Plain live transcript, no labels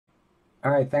All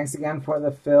right, thanks again for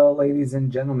the fill, ladies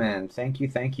and gentlemen. Thank you,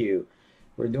 thank you.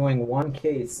 We're doing one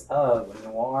case of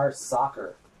Noir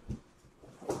Soccer.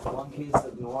 One case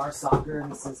of Noir Soccer.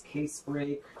 This is case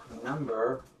break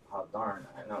number. Oh, darn,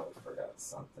 I know we forgot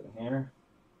something here.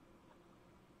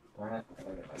 Darn it, I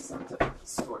gotta get my son to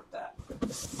sort that.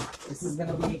 This is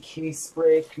gonna be case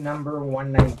break number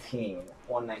 119.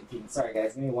 119. Sorry,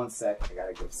 guys, give me 1 sec. I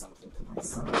gotta give something to my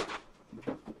son.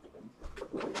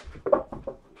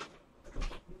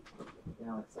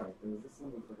 No, it's alright. There was this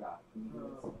one we forgot. Can you do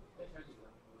this?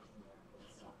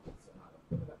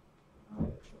 Alright,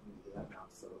 let me do that now.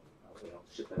 So I'll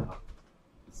ship it out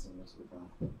as soon as we're done.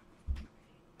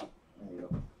 There you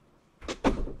go.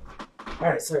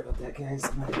 Alright, sorry about that, guys.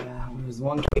 But, there was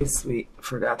one case we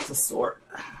forgot to sort.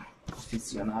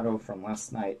 Aficionado from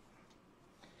last night.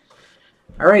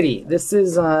 Alrighty, this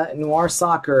is Noir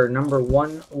Soccer number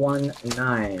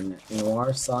 119.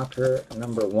 Noir Soccer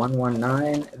number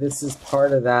 119. This is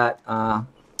part of that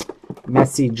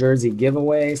Messi jersey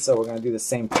giveaway, so we're going to do the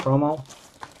same promo.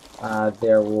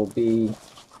 There will be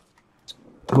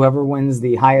whoever wins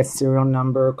the highest serial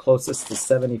number closest to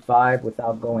 75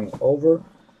 without going over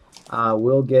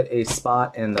will get a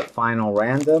spot in the final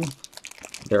random.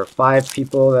 There are 5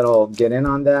 people that'll get in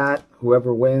on that.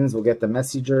 Whoever wins will get the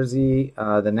Messi jersey.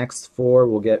 The next 4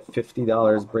 will get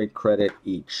 $50 break credit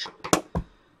each.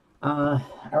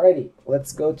 Alrighty,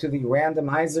 let's go to the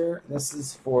randomizer. This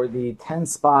is for the 10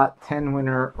 spot, 10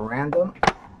 winner random.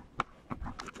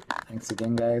 Thanks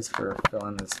again, guys, for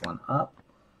filling this one up.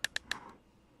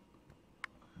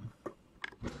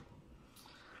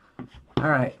 All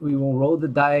right, we will roll the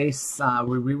dice.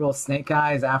 We re-roll snake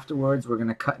eyes. Afterwards, we're going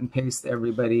to cut and paste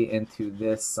everybody into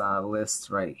this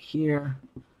list right here.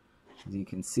 As you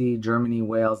can see, Germany,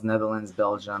 Wales, Netherlands,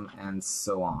 Belgium, and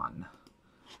so on.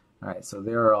 All right, so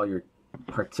there are all your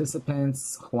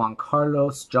participants. Juan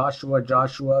Carlos, Joshua,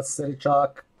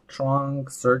 Sirichak, Trong,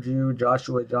 Sergio,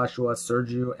 Joshua,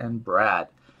 Sergio, and Brad.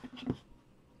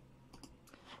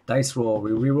 Dice roll.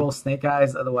 We re-roll snake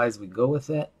eyes, otherwise we go with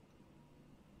it.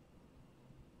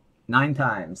 9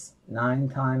 times. 9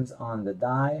 times on the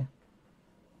die.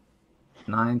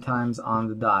 9 times on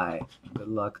the die. Good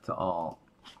luck to all.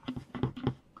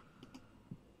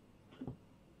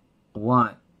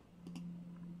 1,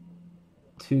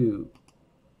 2,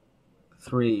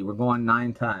 3. We're going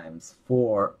 9 times.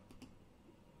 4,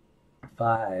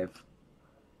 5,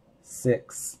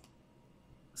 6,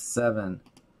 7,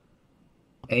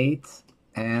 8,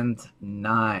 and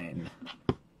 9.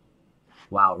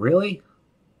 Wow, really?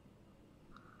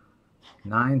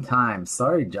 9 times.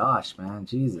 Sorry, Josh, man.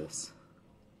 Jesus.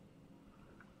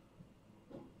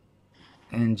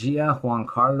 Angia, Juan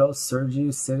Carlos, Sergio,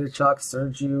 Sirichak,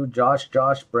 Sergio, Josh,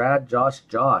 Brad, Josh.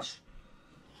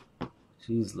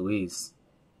 Jeez Louise.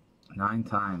 9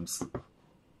 times.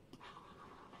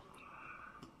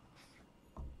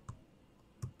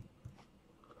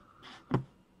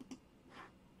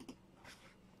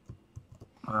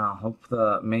 Wow, hope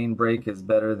the main break is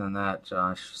better than that,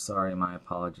 Josh. Sorry, my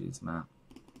apologies, Matt.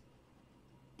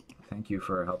 Thank you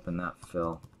for helping that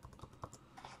fill.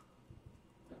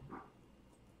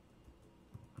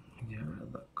 Get rid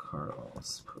of the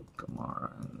Carlos, put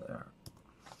Gamara in there.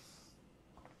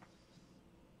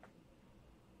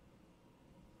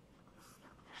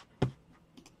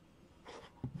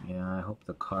 Yeah, I hope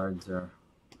the cards are...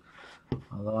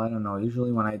 Although, I don't know,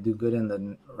 usually when I do good in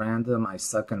the random, I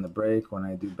suck in the break. When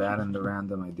I do bad in the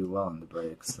random, I do well in the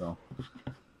break. So,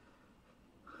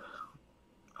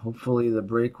 hopefully the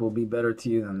break will be better to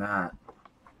you than that.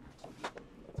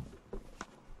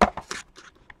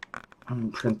 I'm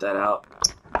going to print that out.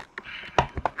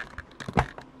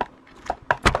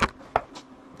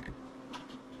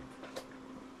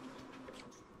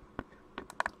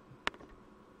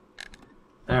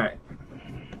 All right.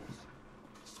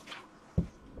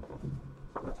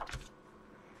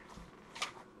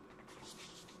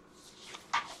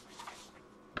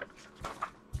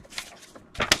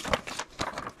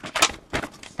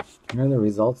 Here are the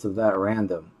results of that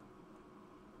random.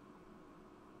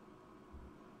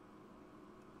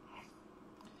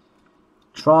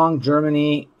 Trong,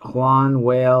 Germany. Juan,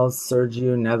 Wales.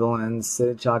 Sergio, Netherlands.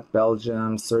 Sirichak,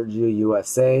 Belgium. Sergio,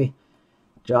 USA.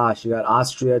 Josh, you got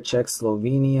Austria, Czech,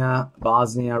 Slovenia,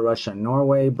 Bosnia, Russia,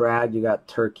 Norway. Brad, you got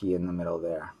Turkey in the middle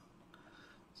there.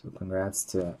 So congrats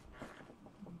to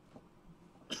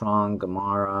Trong,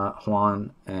 Gamara,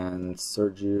 Juan, and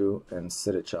Sergio, and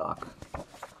Sirichak.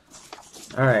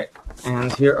 All right, and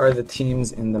here are the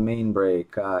teams in the main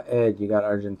break. Ed, you got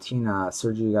Argentina.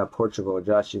 Sergio, you got Portugal.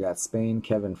 Josh, you got Spain.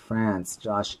 Kevin, France.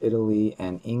 Josh, Italy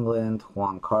and England.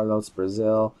 Juan Carlos,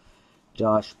 Brazil.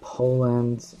 Josh,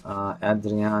 Poland.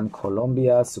 Adrian,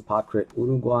 Colombia. Supakrit,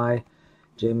 Uruguay.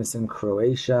 Jameson,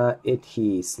 Croatia.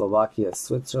 Ithi, Slovakia,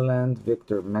 Switzerland.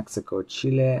 Victor, Mexico,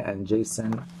 Chile. And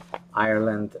Jason,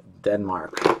 Ireland,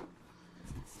 Denmark.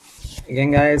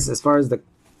 Again, guys, as far as the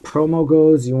promo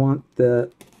goes, you want to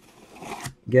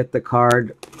get the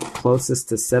card closest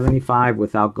to 75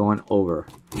 without going over.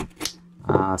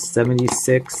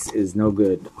 76 is no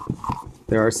good.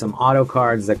 There are some auto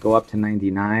cards that go up to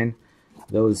 99.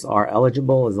 Those are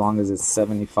eligible as long as it's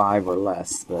 75 or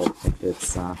less. But if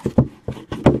it's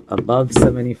above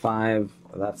 75,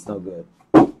 that's no good.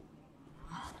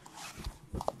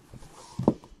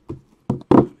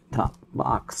 Top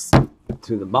box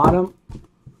to the bottom.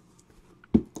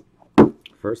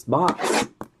 First box.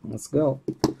 Let's go.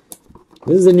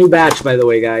 This is a new batch, by the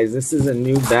way, guys. This is a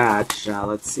new batch.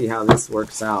 Let's see how this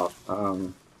works out.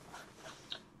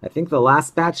 I think the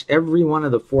last batch, every one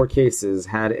of the 4 cases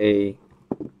had a,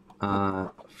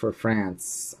 for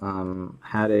France,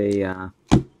 had a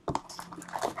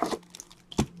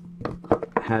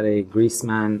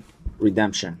Griezmann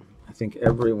redemption. I think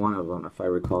every one of them, if I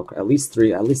recall, at least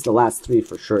 3, at least the last 3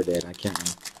 for sure did. I can't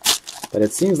remember. But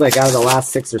it seems like out of the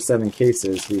last 6 or 7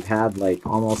 cases, we've had like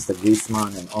almost a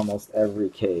Griezmann in almost every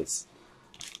case.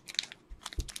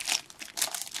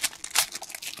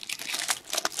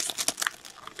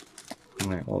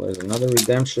 Alright, well, there's another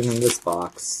redemption in this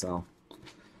box. So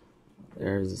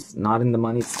there's not in the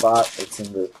money spot, it's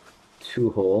in the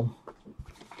 2-hole.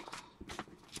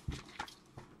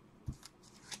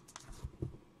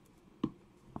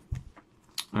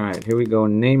 Alright, here we go.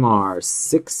 Neymar,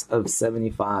 6 of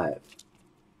 75.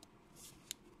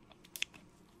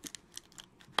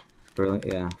 Brilliant,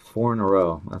 yeah, 4 in a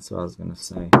row. That's what I was going to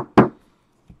say.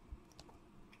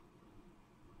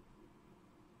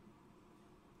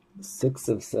 Six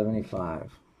of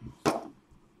 75.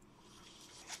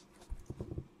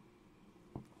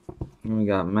 And we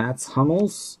got Mats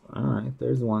Hummels. Alright,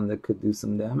 there's one that could do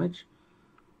some damage.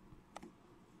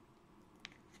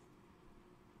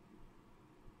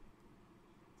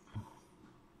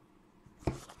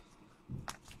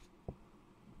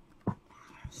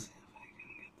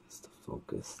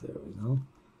 Focus, there we go.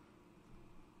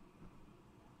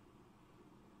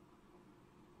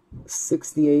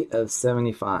 68 of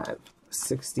 75.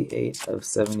 68 of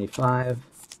 75.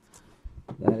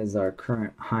 That is our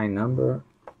current high number.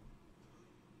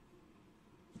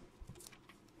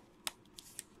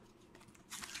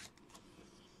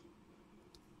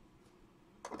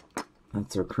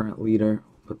 That's our current leader.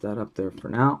 Put that up there for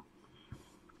now.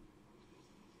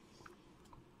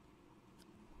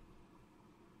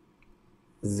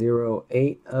 Zero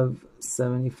 8 of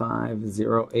 75,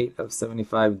 08 of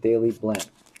 75 Daily Blend.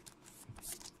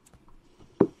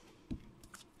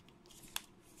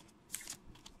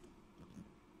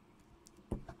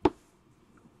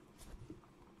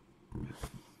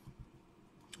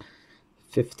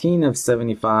 $15 of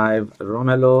 75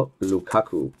 Romelu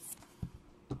Lukaku.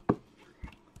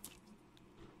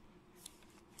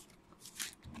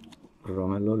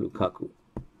 Romelu Lukaku.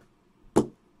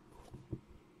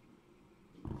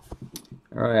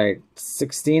 All right,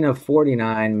 16 of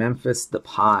 49, Memphis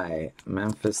Depay.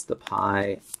 Memphis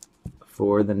Depay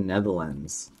for the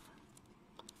Netherlands.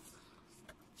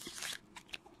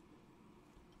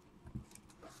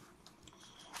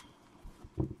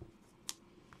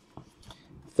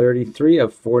 $33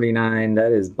 of 49,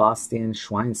 that is Bastian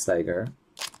Schweinsteiger.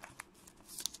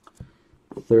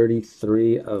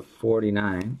 33 of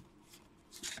 49.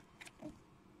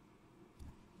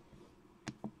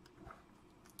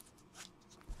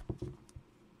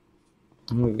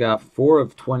 And we've got 4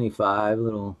 of 25,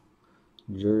 little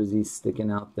jersey sticking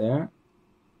out there.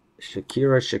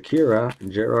 Shakira,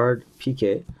 Gerard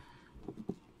Piqué.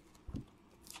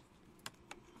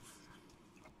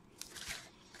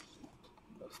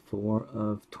 Four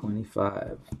of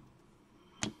 25.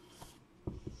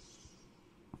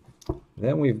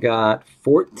 Then we've got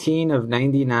 14 of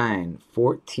 99.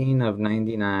 14 of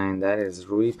 99, that is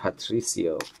Rui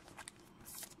Patricio.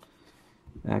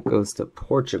 That goes to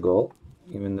Portugal,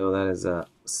 even though that is a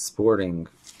sporting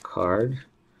card.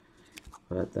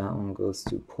 But that one goes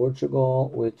to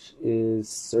Portugal, which is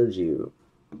Sergio.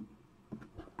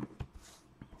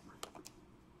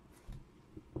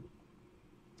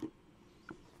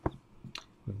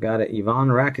 We've got an Ivan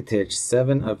Rakitic,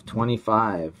 7 of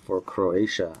 25 for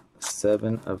Croatia.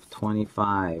 7 of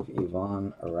 25,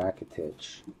 Ivan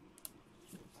Rakitic.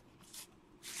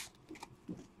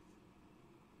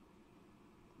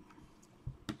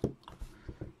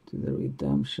 To the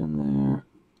redemption there.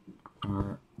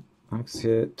 Our Next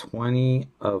hit, 20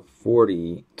 of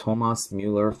 40. Thomas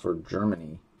Müller for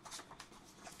Germany.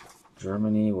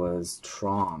 Germany was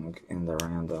strong in the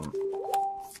random.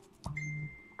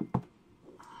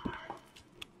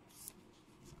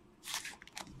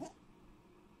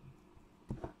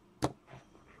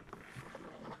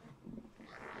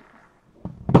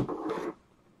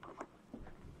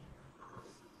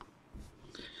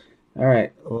 All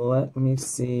right, let me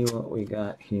see what we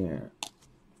got here.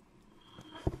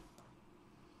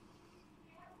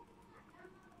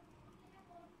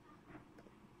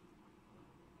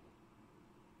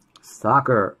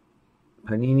 Soccer,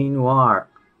 Panini Noir.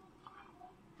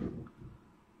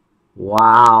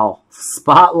 Wow,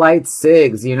 Spotlight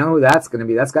Sigs. You know who that's going to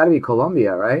be? That's got to be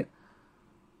Colombia, right?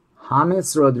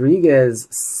 James Rodriguez,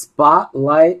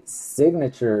 Spotlight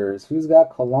Signatures. Who's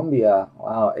got Colombia?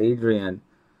 Wow, Adrian.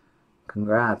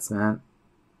 Congrats, man.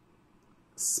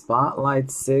 Spotlight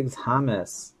Sigs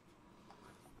James.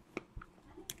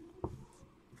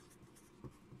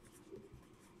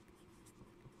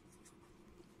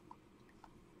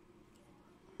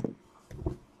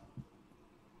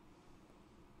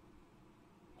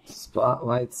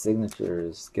 Spotlight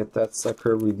Signatures. Get that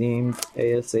sucker redeemed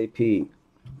ASAP. Here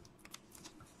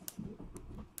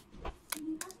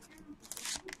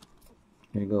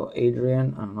you go,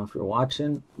 Adrian. I don't know if you're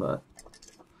watching, but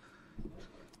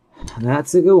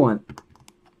that's a good one.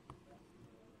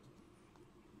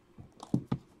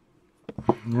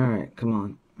 All right, come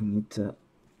on. We need to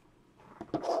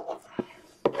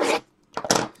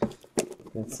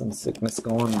get some sickness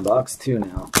going in box 2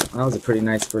 now. That was a pretty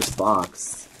nice first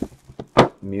box.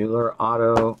 Müller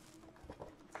Auto,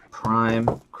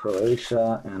 Prime,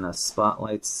 Croatia, and a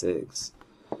Spotlight Sigs.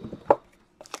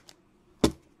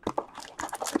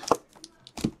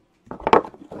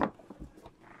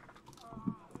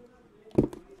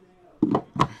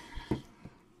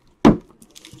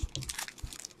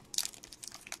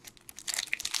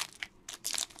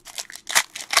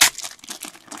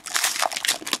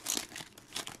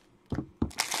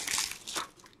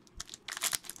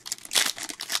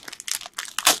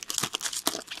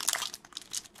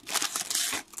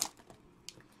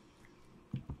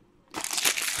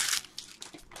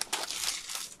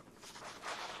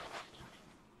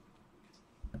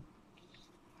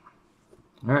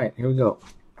 All right, here we go.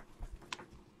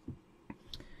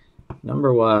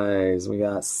 Number wise, we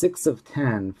got 6 of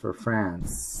 10 for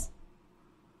France.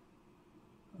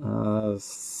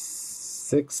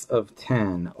 6 of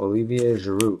 10, Olivier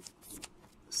Giroud.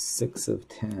 6 of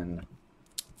 10.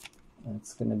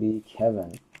 That's going to be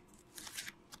Kevin.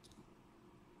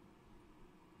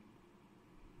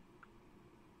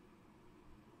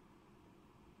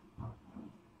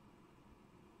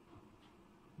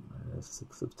 That is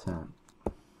 6 of 10.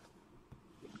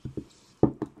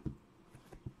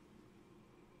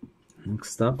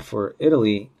 Next up for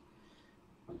Italy,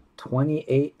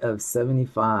 28 of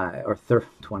 75, or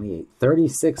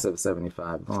 36 of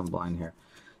 75. Going blind here.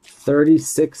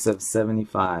 36 of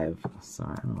 75.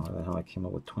 Sorry, I don't know how the hell I came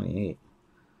up with 28.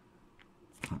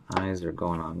 My eyes are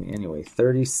going on me. Anyway,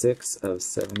 36 of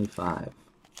 75.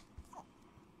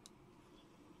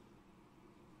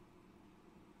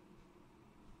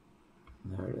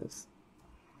 There it is.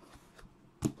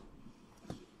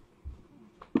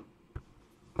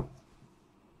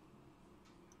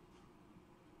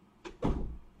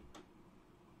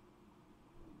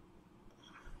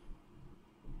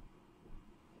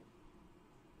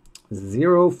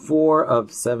 Zero 4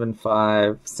 of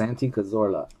 75, Santi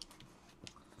Cazorla.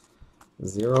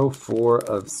 0-4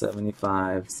 of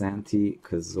 75, Santi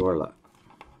Cazorla.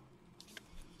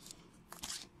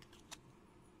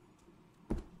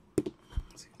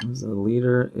 The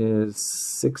leader is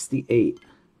 68.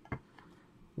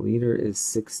 Leader is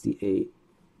 68.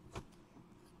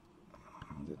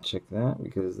 Check that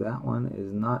because that one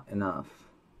is not enough.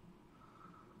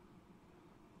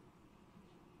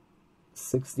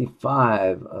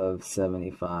 65 of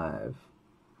 75.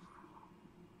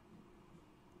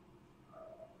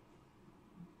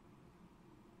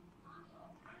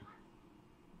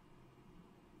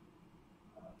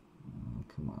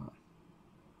 Come on.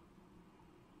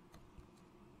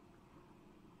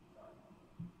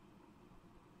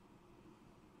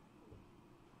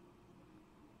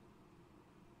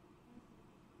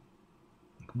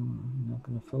 Come on, you're not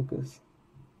going to focus.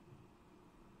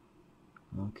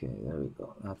 Okay, there we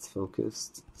go. That's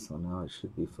focused. So now it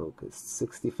should be focused.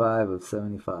 65 of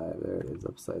 75. There it is,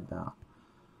 upside down.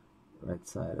 Right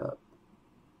side up.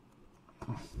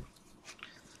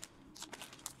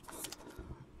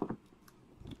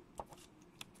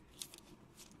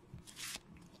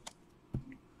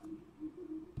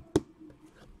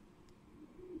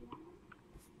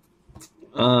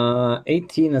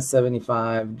 18 of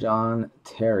 75, John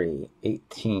Terry,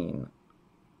 18.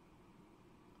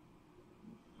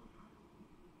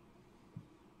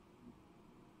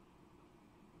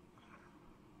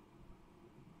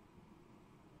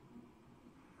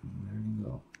 There you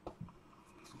go.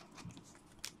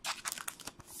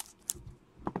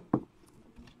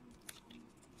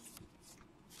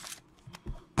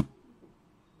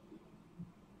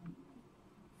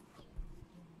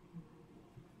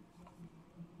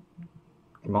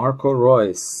 Marco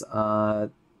Royce,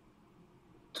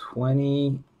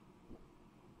 20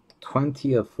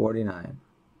 of 49.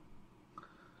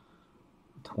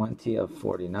 20 of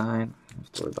 49. I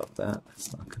have to worry about that.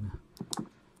 It's not going to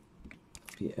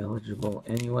be eligible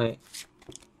anyway.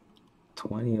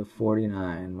 20 of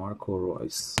 49, Marco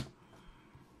Royce.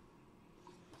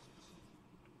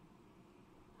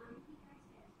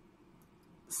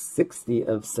 $60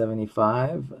 of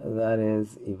 75, that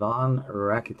is Ivan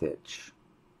Rakitic.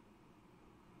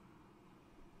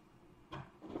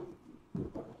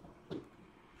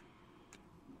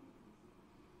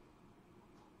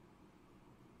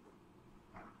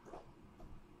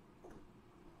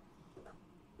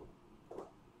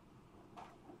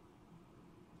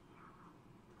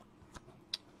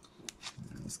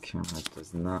 This camera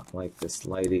does not like this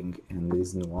lighting and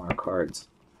these Noir cards.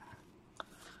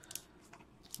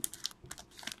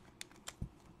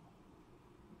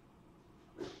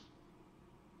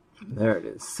 There it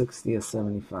is, 60 of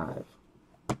 75.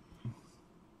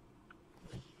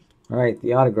 All right,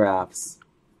 the autographs.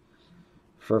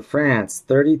 For France,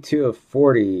 32 of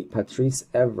 40, Patrice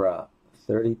Evra.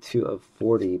 32 of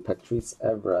 40, Patrice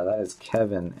Evra. That is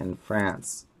Kevin in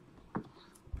France.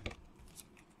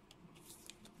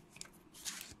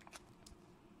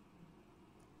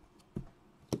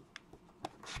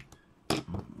 I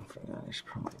forgot, I should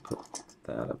probably put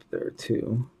that up there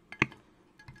too.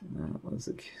 That was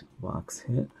a box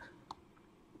hit.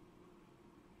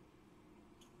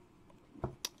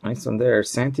 Nice one there.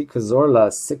 Santi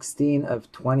Cazorla, 16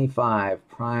 of 25.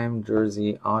 Prime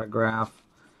jersey autograph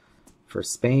for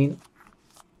Spain.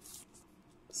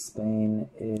 Spain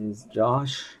is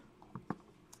Josh.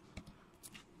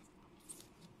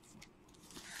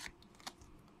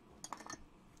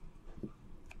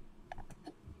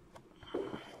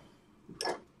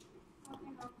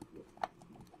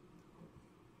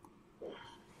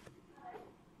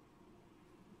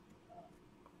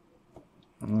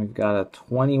 And we've got a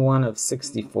 21 of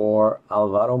 64,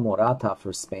 Alvaro Morata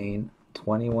for Spain.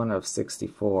 21 of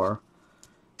 64,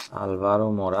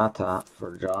 Alvaro Morata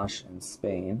for Josh in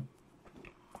Spain.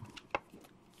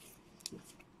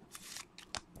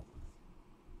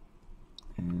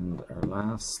 And our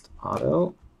last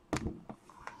auto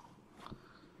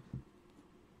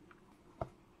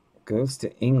goes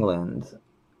to England.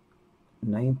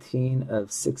 19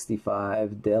 of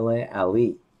 65, Dele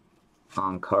Alli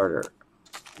on Carter.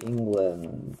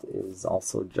 England is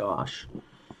also Josh.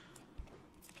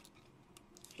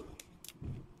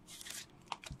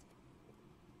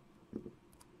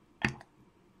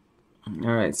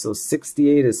 All right, so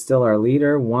 68 is still our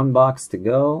leader. One box to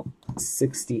go.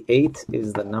 68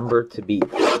 is the number to beat.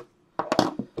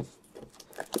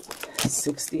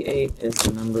 68 is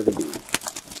the number to beat.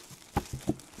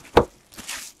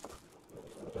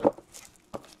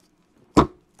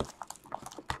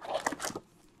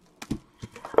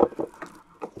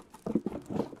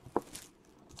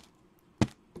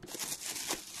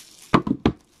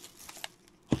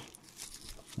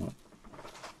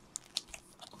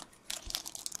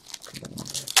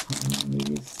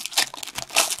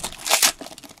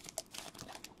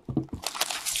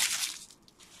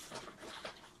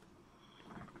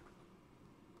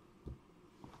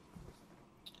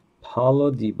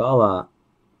 Paulo Dybala,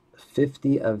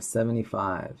 50 of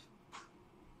 75.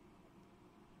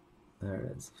 There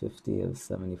it is, 50 of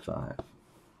 75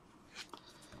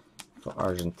 for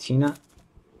Argentina.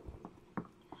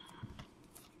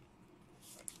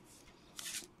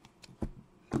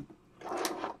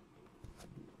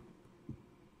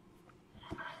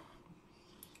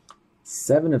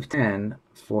 Seven of 10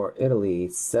 for Italy.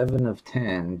 7 of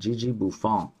 10, Gigi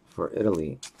Buffon for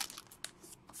Italy.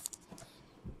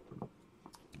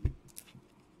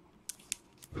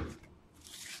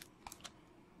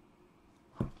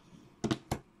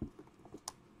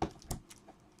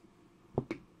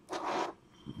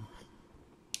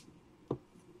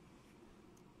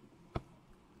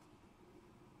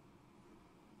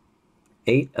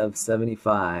 Eight of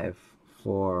 75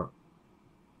 for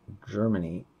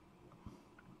Germany.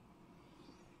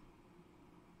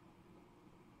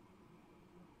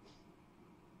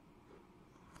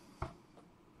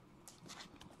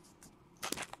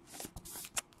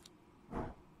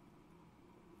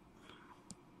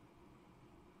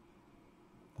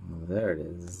 There it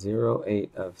is,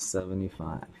 08 of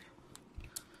 75.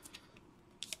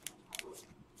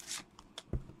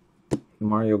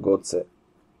 Mario Götze.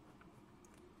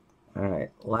 All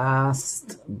right,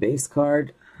 last base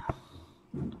card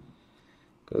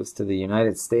goes to the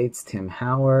United States, Tim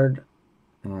Howard,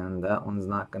 and that one's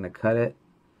not going to cut it.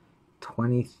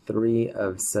 23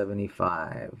 of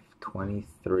 75.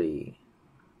 23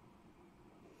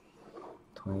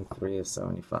 of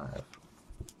 75.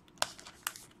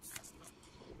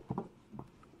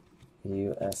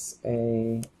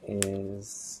 USA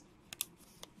is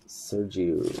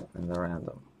Sergio in the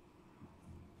random.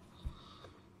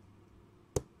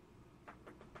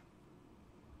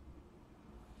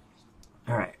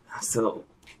 All right, so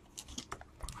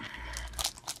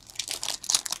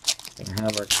gonna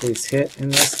have our case hit in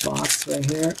this box right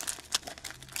here.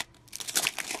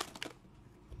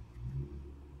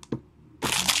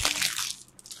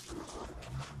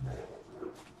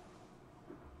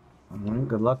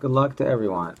 Good luck to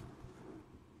everyone.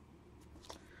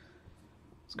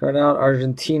 Let's card out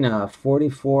Argentina,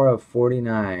 44 of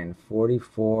 49.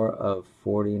 44 of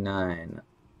 49.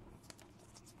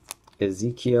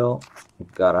 Ezequiel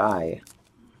Garay.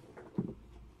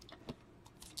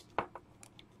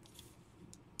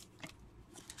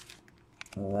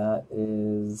 That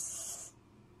is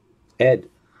Ed.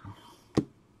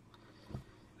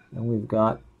 And we've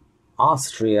got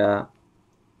Austria,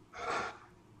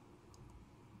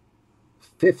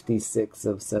 56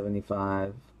 of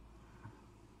 75.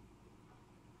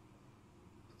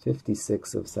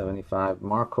 56 of 75.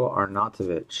 Marko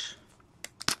Arnautovic.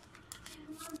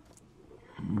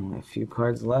 A few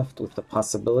cards left with the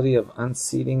possibility of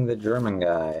unseating the German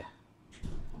guy.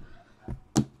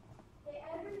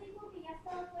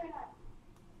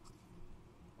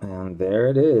 And there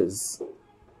it is.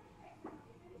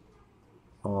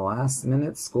 Last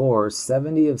minute score,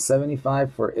 70 of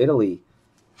 75 for Italy.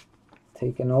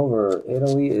 Taking over,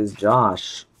 Italy is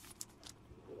Josh.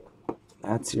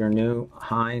 That's your new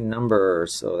high number,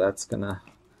 so that's going to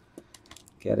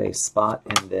get a spot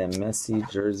in the Messi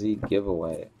jersey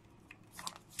giveaway.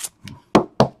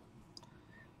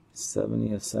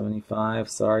 70 of 75,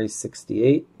 sorry,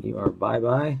 68. You are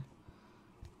bye-bye.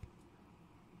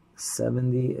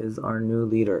 70 is our new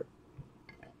leader.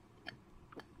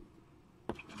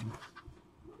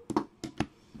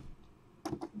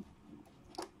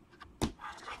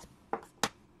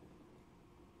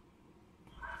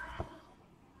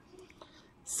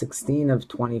 $16 of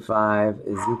 25,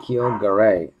 Ezequiel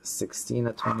Garay. 16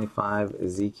 of 25,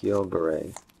 Ezequiel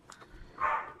Garay.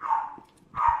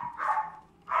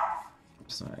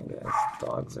 Sorry guys,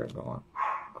 dogs are going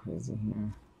crazy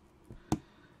here.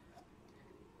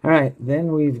 Alright,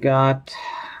 then we've got,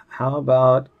 how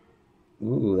about,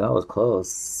 ooh, that was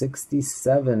close,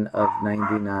 67 of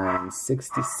 99.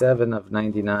 67 of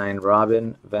 99,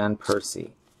 Robin Van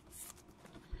Persie.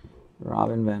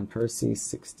 Robin Van Persie,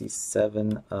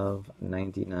 67 of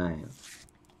 99.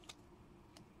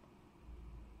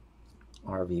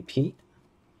 RVP.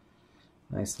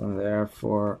 Nice one there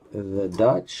for the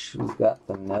Dutch. Who's got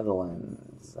the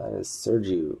Netherlands? That is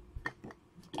Sergio.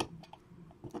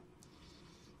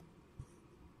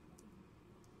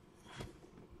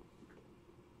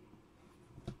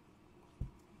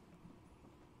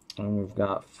 And we've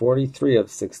got 43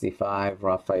 of 65,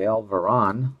 Raphael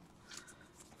Varane.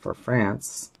 For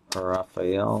France,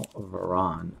 Raphael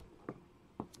Varane.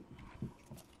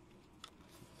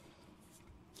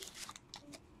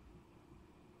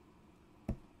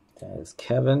 That is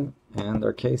Kevin, and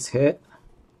their case hit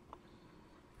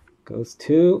goes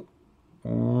to,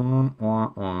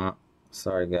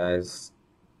 sorry guys.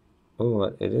 Oh,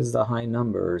 it is the high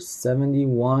numbers.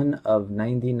 71 of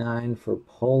 99 for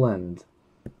Poland.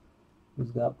 Who's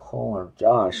got Poland?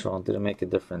 Josh. Well, it didn't make a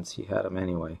difference. He had him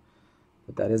anyway.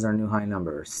 But that is our new high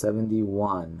number,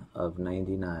 71 of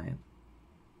 99.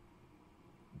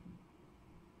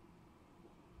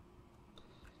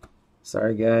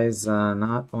 Sorry guys,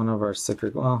 not one of our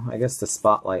secret, well, I guess the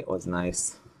spotlight was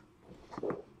nice.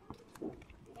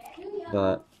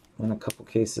 But in a couple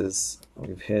cases,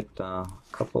 we've hit a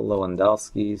couple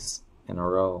Lewandowskis in a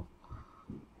row.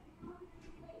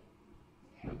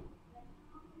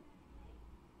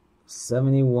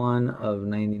 $71 of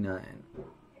 99.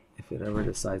 If it ever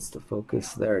decides to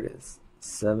focus, there it is.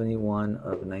 71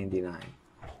 of 99.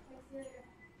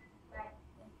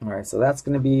 Alright, so that's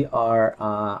going to be our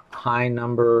high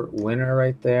number winner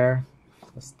right there.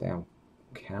 This damn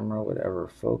camera would ever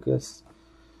focus.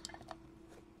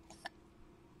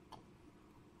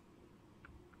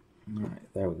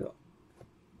 Alright, there we go.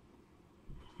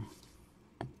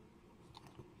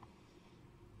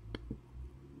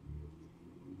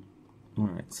 All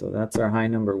right, so that's our high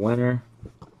number winner.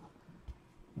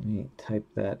 Let me type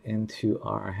that into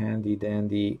our handy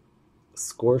dandy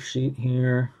score sheet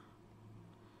here.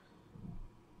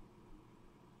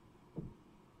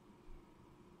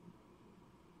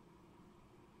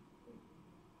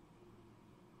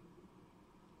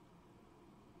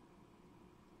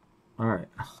 All right,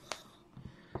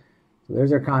 so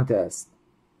there's our contest.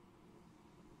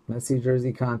 Messi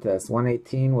jersey contest.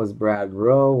 118 was Brad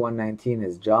Rowe, 119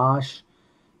 is Josh.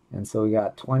 And so we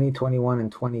got 20, 21,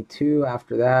 and 22.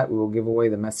 After that, we will give away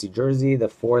the Messi jersey. The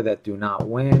 4 that do not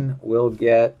win will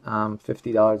get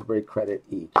 $50 break credit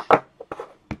each.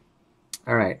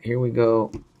 All right, here we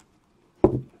go.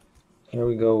 Here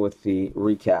we go with the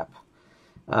recap.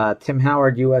 Tim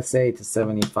Howard, USA to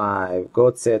 75.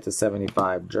 Götze to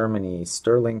 75. Germany.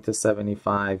 Sterling to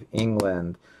 75.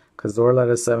 England. Cazorla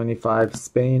to 75.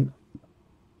 Spain.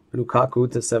 Lukaku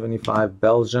to 75.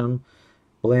 Belgium.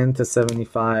 Blind to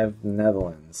 75.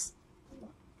 Netherlands.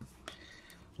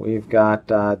 We've got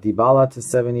Dybala to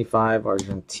 75.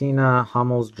 Argentina.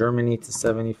 Hummels, Germany to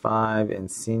 75.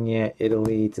 Insigne,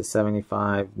 Italy to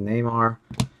 75. Neymar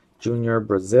Jr.,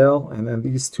 Brazil. And then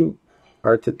these two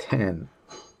are to 10.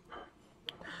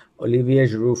 Olivier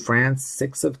Giroud, France,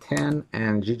 6 of 10,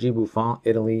 and Gigi Buffon,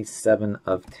 Italy, 7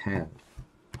 of 10.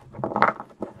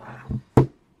 All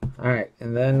right,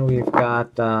 and then we've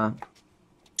got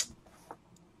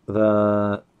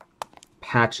the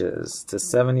patches to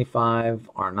 75,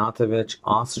 Arnautovic,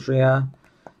 Austria,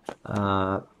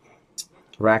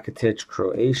 Rakitic,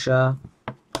 Croatia,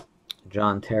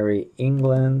 John Terry,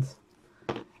 England.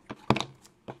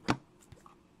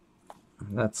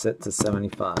 That's it to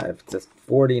 75. To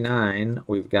 49,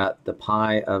 we've got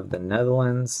Depay of the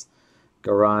Netherlands,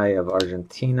 Garay of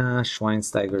Argentina,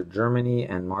 Schweinsteiger, Germany,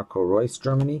 and Marco Reus,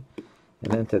 Germany.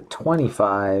 And then to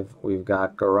 25, we've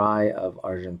got Garay of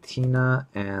Argentina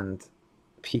and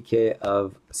Piqué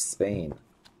of Spain.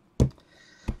 And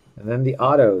then the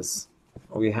autos.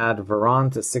 We had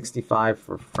Varane to 65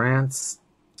 for France.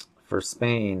 For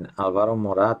Spain, Alvaro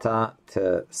Morata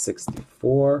to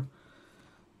 64.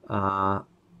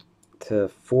 To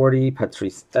 40,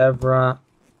 Patrice Evra.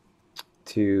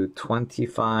 To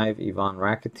 25, Ivan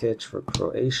Rakitic for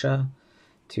Croatia.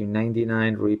 To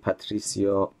 99, Rui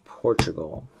Patricio,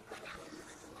 Portugal.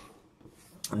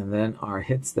 And then our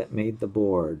hits that made the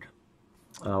board.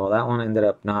 Well, that one ended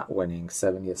up not winning,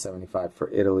 70 of 75 for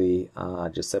Italy.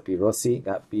 Giuseppe Rossi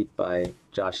got beat by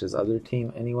Josh's other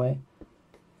team anyway.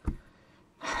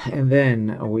 And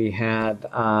then we had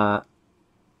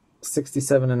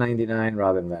 67 of 99,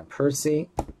 Robin Van Persie.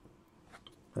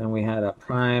 Then we had a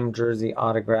prime jersey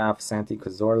autograph, Santi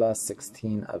Cazorla,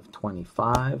 16 of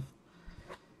 25.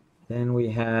 Then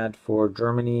we had for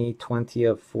Germany, 20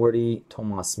 of 40,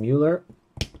 Thomas Müller.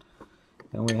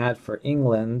 Then we had for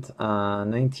England,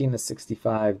 19 of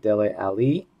 65, Dele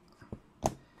Alli.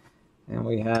 And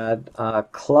we had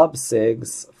Club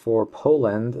Sigs for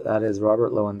Poland. That is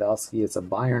Robert Lewandowski. It's a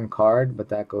Bayern card, but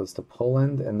that goes to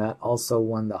Poland. And that also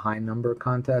won the high number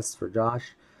contest for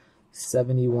Josh,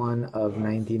 71 of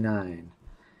 99.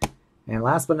 And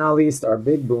last but not least, our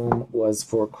big boom was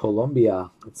for Colombia.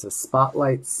 It's a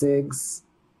Spotlight Sigs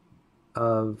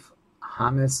of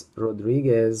James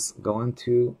Rodriguez going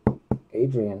to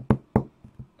Adrian.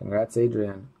 Congrats,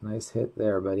 Adrian. Nice hit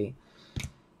there, buddy.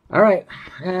 All right,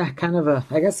 kind of a,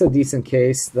 I guess, a decent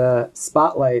case. The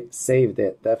Spotlight saved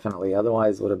it, definitely.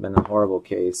 Otherwise, it would have been a horrible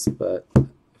case. But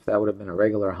if that would have been a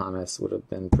regular James, would have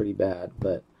been pretty bad.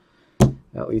 But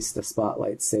at least the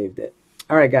Spotlight saved it.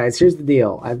 All right, guys, here's the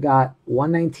deal. I've got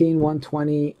 119,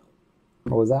 120.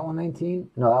 Or was that 119?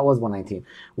 No, that was 119.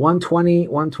 120,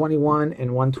 121,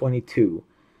 and 122.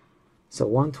 So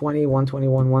 120,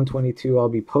 121, 122, I'll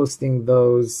be posting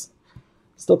those.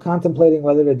 Still contemplating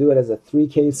whether to do it as a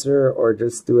 3-caser or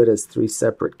just do it as 3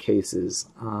 separate cases.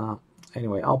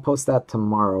 Anyway, I'll post that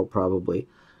tomorrow probably.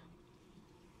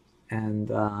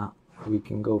 And we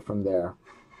can go from there.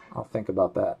 I'll think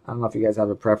about that. I don't know if you guys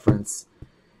have a preference.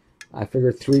 I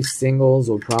figure 3 singles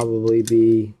will probably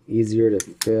be easier to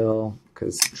fill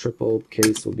because triple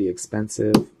case will be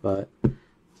expensive, but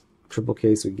triple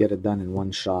case we get it done in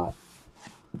one shot.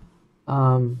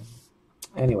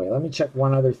 Anyway, let me check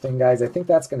one other thing, guys. I think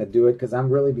that's going to do it because I'm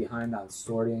really behind on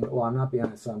sorting. Well, I'm not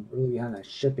behind, so I'm really behind on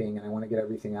shipping, and I want to get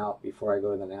everything out before I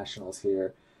go to the Nationals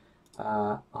here.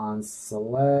 On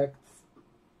Select,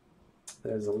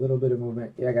 there's a little bit of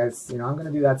movement. Yeah, guys, you know, I'm going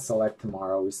to do that Select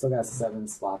tomorrow. We still got 7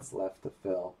 slots left to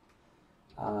fill.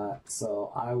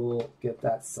 So I will get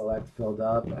that Select filled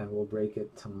up, and we'll break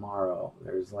it tomorrow.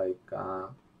 There's like,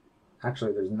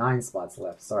 actually, there's 9 spots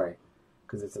left, sorry.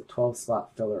 because it's a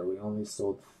 12-slot filler. We only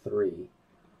sold 3.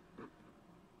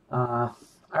 All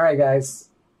right, guys.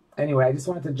 Anyway, I just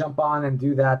wanted to jump on and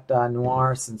do that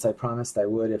Noir since I promised I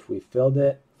would if we filled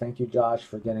it. Thank you, Josh,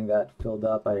 for getting that filled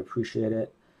up. I appreciate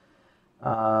it.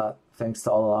 Thanks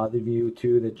to all the other of you,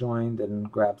 too, that joined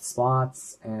and grabbed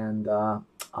slots. And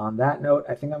on that note,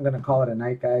 I think I'm going to call it a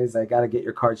night, guys. I got to get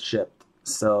your cards shipped.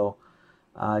 So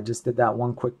I just did that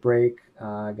one quick break.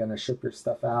 Going to ship your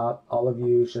stuff out. All of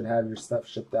you should have your stuff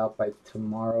shipped out by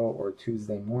tomorrow or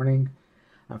Tuesday morning.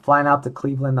 I'm flying out to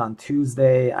Cleveland on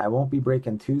Tuesday. I won't be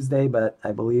breaking Tuesday, but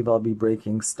I believe I'll be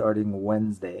breaking starting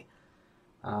Wednesday.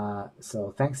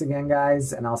 So thanks again,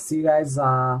 guys. And I'll see you guys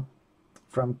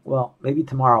from, well, maybe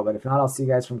tomorrow, but if not, I'll see you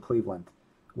guys from Cleveland.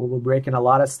 We'll be breaking a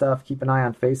lot of stuff. Keep an eye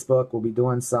on Facebook. We'll be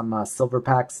doing some silver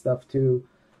pack stuff too.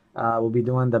 We'll be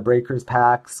doing the breakers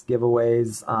packs,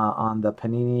 giveaways on the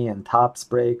Panini and Topps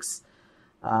breaks.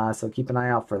 So keep an eye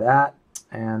out for that.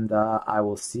 And I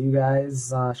will see you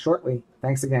guys shortly.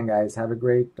 Thanks again, guys. Have a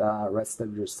great rest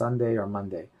of your Sunday or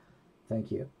Monday.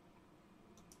 Thank you.